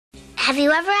Have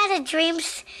you ever had a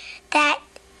dreams that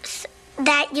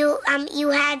you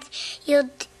had you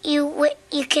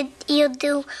could you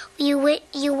do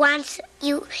you want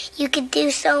you could do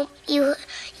so you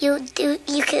do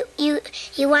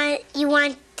you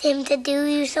want him to do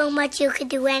you so much you could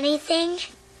do anything?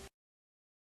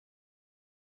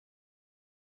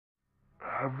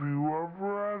 Have you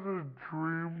ever had a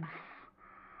dreams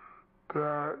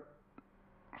that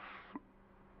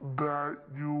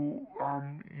you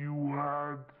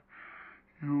had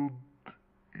you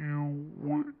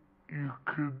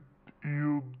could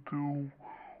you do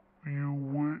you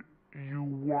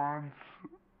want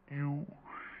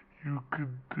you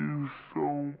could do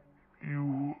so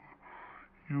you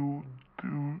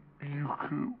do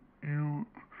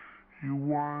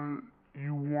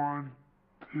you want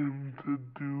him to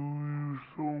do you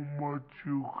so much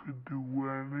you could do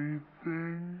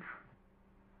anything?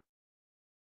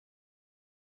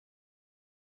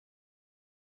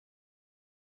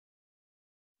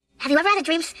 Have you ever had a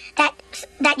dreams that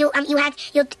you had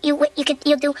you could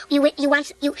you do you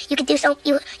want you could do so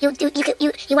you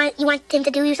want him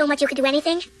to do you so much you could do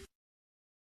anything?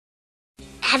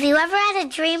 Have you ever had a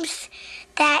dreams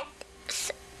that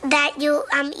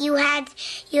you had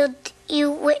you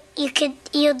could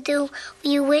you do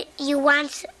you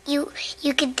want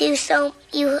you could do so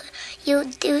you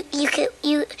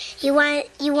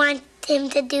want him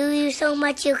to do you so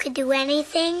much you could do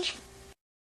anything?